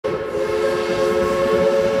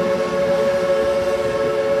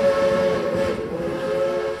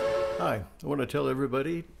want to tell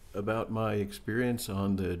everybody about my experience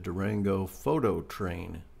on the Durango Photo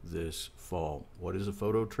Train this fall. What is a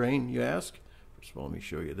photo train, you ask? First of all, let me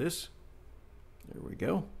show you this. There we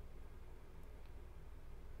go.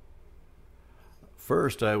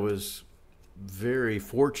 First, I was very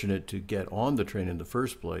fortunate to get on the train in the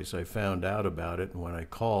first place. I found out about it, and when I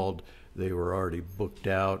called, they were already booked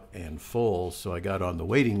out and full, so I got on the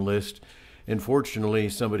waiting list, and fortunately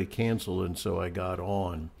somebody canceled, and so I got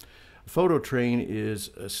on. Photo train is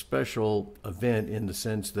a special event in the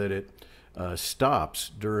sense that it stops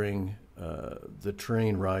during the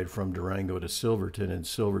train ride from Durango to Silverton and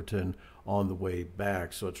Silverton on the way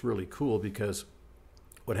back. So it's really cool because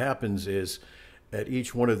what happens is at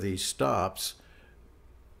each one of these stops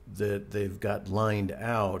that they've got lined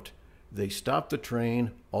out, they stop the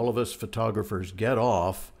train, all of us photographers get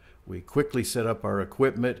off, we quickly set up our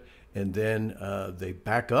equipment, and then they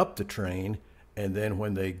back up the train, and then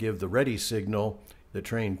when they give the ready signal, the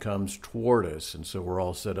train comes toward us. And so we're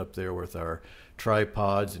all set up there with our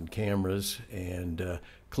tripods and cameras and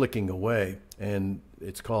clicking away. And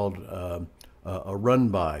it's called a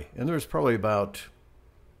run-by. And there's probably about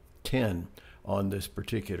 10 on this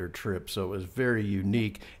particular trip. So it was very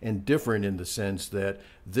unique and different in the sense that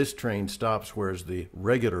this train stops, whereas the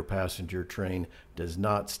regular passenger train does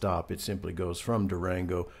not stop. It simply goes from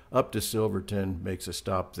Durango up to Silverton, makes a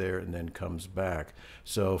stop there, and then comes back.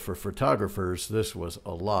 So for photographers, this was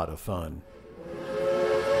a lot of fun.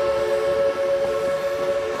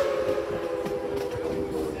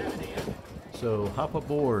 So hop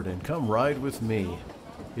aboard and come ride with me.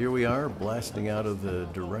 Here we are, blasting out of the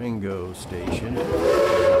Durango station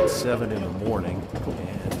about 7 in the morning,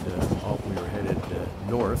 and we were headed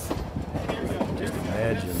north. I can just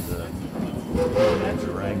imagine the people in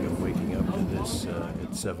Durango waking up to this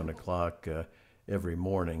at 7 o'clock every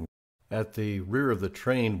morning. At the rear of the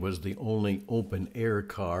train was the only open air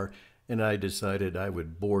car, and I decided I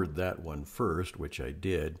would board that one first, which I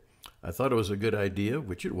did. I thought it was a good idea,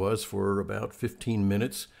 which it was for about 15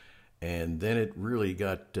 minutes. And then it really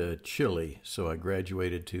got chilly, so I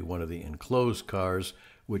graduated to one of the enclosed cars,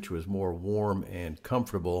 which was more warm and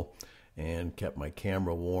comfortable, and kept my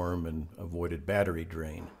camera warm and avoided battery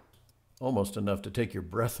drain. Almost enough to take your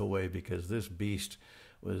breath away, because this beast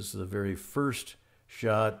was the very first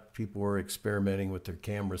shot. People were experimenting with their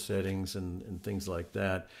camera settings and things like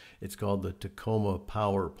that. It's called the Tacoma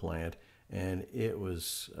Power Plant, and it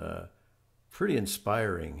was pretty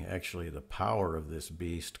inspiring, actually, the power of this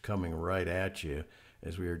beast coming right at you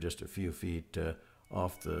as we were just a few feet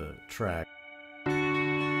off the track.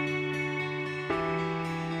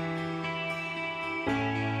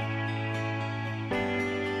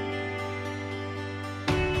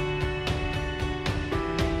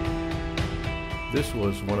 This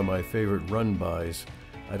was one of my favorite run-bys.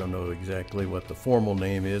 I don't know exactly what the formal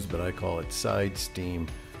name is, but I call it side steam.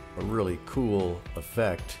 A really cool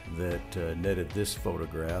effect that netted this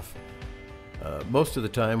photograph. Most of the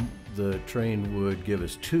time the train would give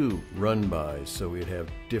us 2 run-bys, so we'd have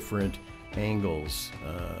different angles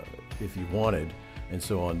if you wanted. And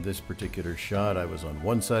so on this particular shot I was on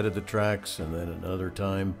one side of the tracks, and then another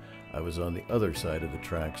time I was on the other side of the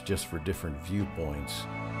tracks, just for different viewpoints.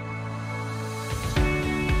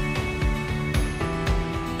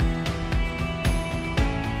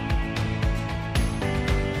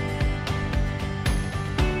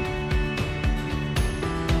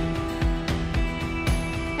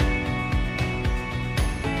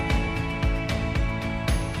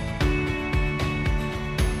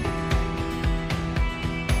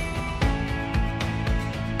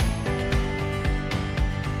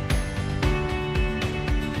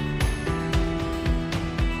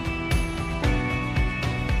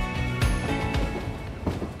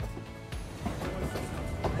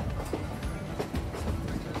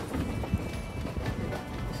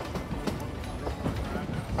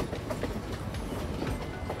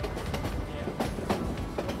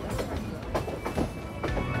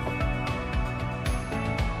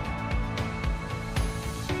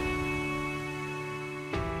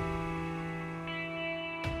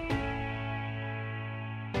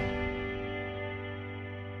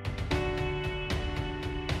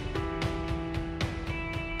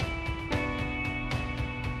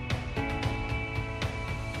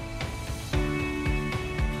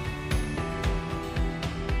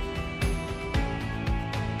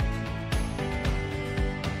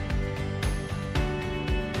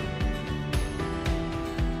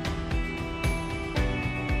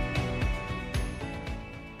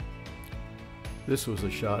 This was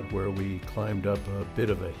a shot where we climbed up a bit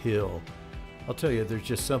of a hill. I'll tell you, there's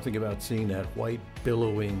just something about seeing that white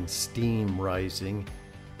billowing steam rising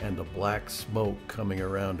and the black smoke coming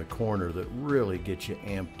around a corner that really gets you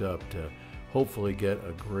amped up to hopefully get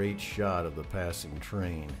a great shot of the passing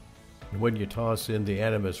train. And when you toss in the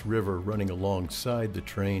Animas River running alongside the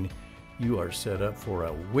train, you are set up for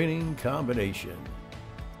a winning combination.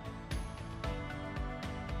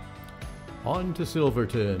 On to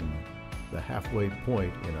Silverton, the halfway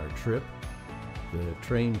point in our trip. The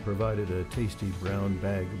train provided a tasty brown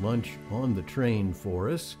bag lunch on the train for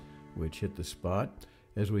us, which hit the spot.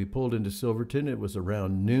 As we pulled into Silverton, it was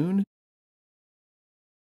around noon.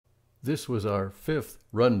 This was our fifth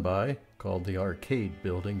run-by, called the Arcade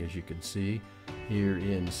Building, as you can see, here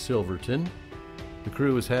in Silverton. The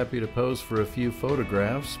crew was happy to pose for a few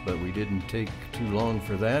photographs, but we didn't take too long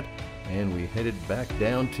for that, and we headed back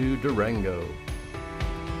down to Durango.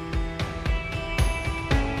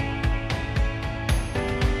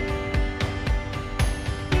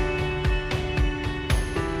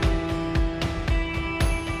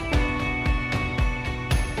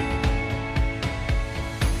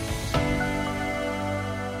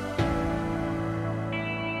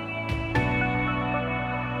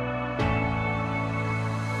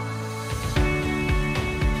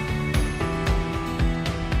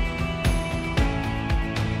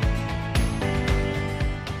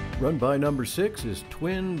 Run-by number 6 is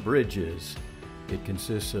Twin Bridges. It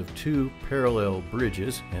consists of two parallel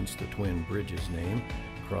bridges, hence the Twin Bridges name,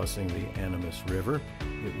 crossing the Animas River.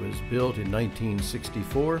 It was built in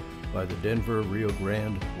 1964 by the Denver-Rio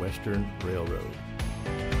Grande Western Railroad.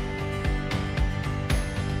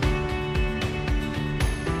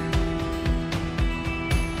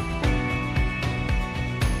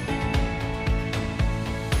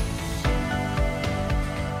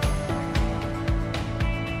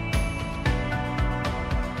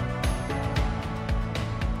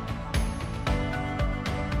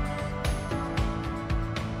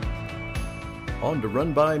 On to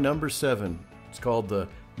run-by number 7. It's called the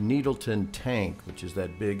Needleton Tank, which is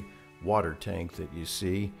that big water tank that you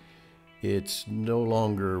see. It's no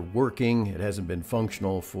longer working. It hasn't been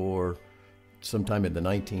functional for sometime in the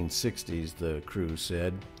 1960s, the crew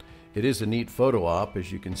said. It is a neat photo op.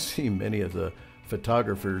 As you can see, many of the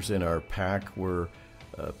photographers in our pack were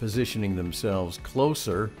positioning themselves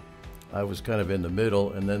closer. I was kind of in the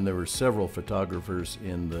middle, and then there were several photographers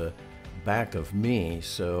in the back of me,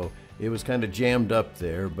 so it was kind of jammed up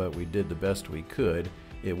there, but we did the best we could.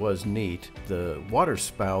 It was neat. The water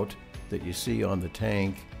spout that you see on the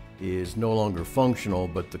tank is no longer functional,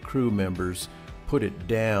 but the crew members put it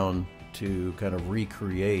down to kind of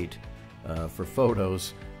recreate for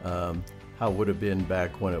photos how it would have been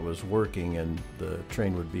back when it was working and the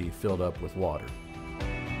train would be filled up with water.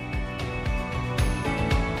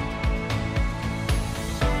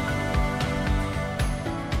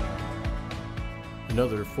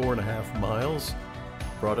 Another 4.5 miles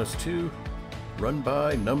brought us to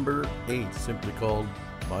run-by number 8, simply called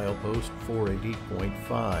milepost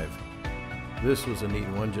 480.5. This was a neat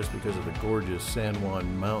one just because of the gorgeous San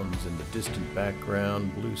Juan Mountains in the distant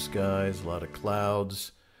background, blue skies, a lot of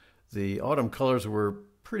clouds. The autumn colors were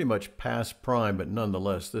pretty much past prime, but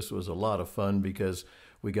nonetheless, this was a lot of fun because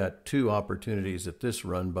we got two opportunities at this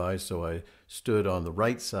run-by, so I stood on the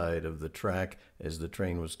right side of the track as the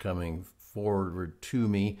train was coming forward to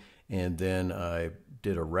me, and then I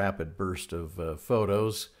did a rapid burst of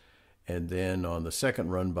photos, and then on the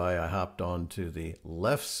second run-by I hopped onto the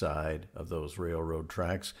left side of those railroad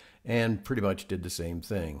tracks and pretty much did the same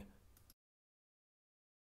thing.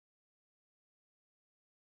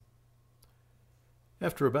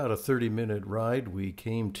 After about a 30-minute ride, we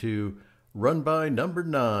came to run-by number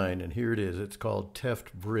 9, and here it is. It's called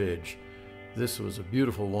Teft Bridge. This was a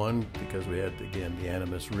beautiful one because we had, again, the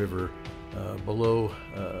Animas River below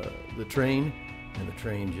the train, and the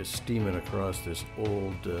train just steaming across this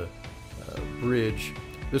old bridge.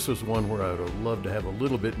 This was one where I would have loved to have a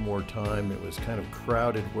little bit more time. It was kind of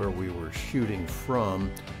crowded where we were shooting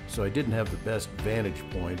from, so I didn't have the best vantage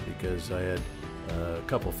point because I had a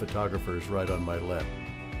couple photographers right on my left.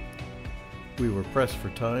 We were pressed for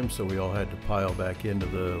time, so we all had to pile back into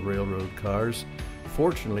the railroad cars.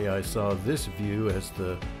 Fortunately, I saw this view as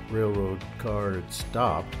the railroad car had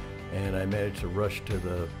stopped, and I managed to rush to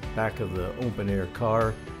the back of the open-air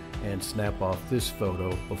car and snap off this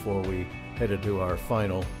photo before we headed to our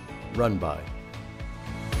final run-by.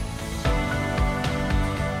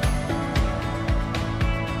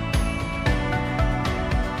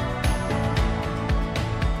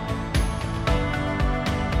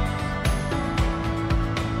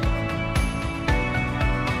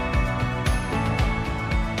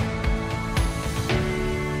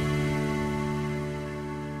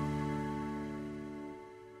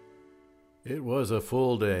 It was a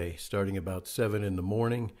full day, starting about 7 in the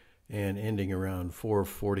morning and ending around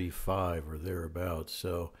 4:45 or thereabouts.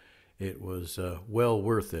 So it was well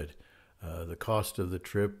worth it. The cost of the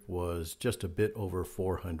trip was just a bit over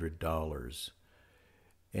 $400.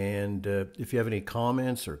 And if you have any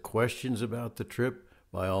comments or questions about the trip,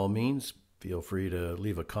 by all means, feel free to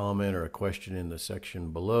leave a comment or a question in the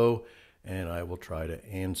section below, and I will try to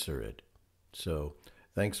answer it. So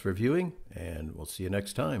thanks for viewing, and we'll see you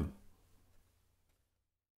next time.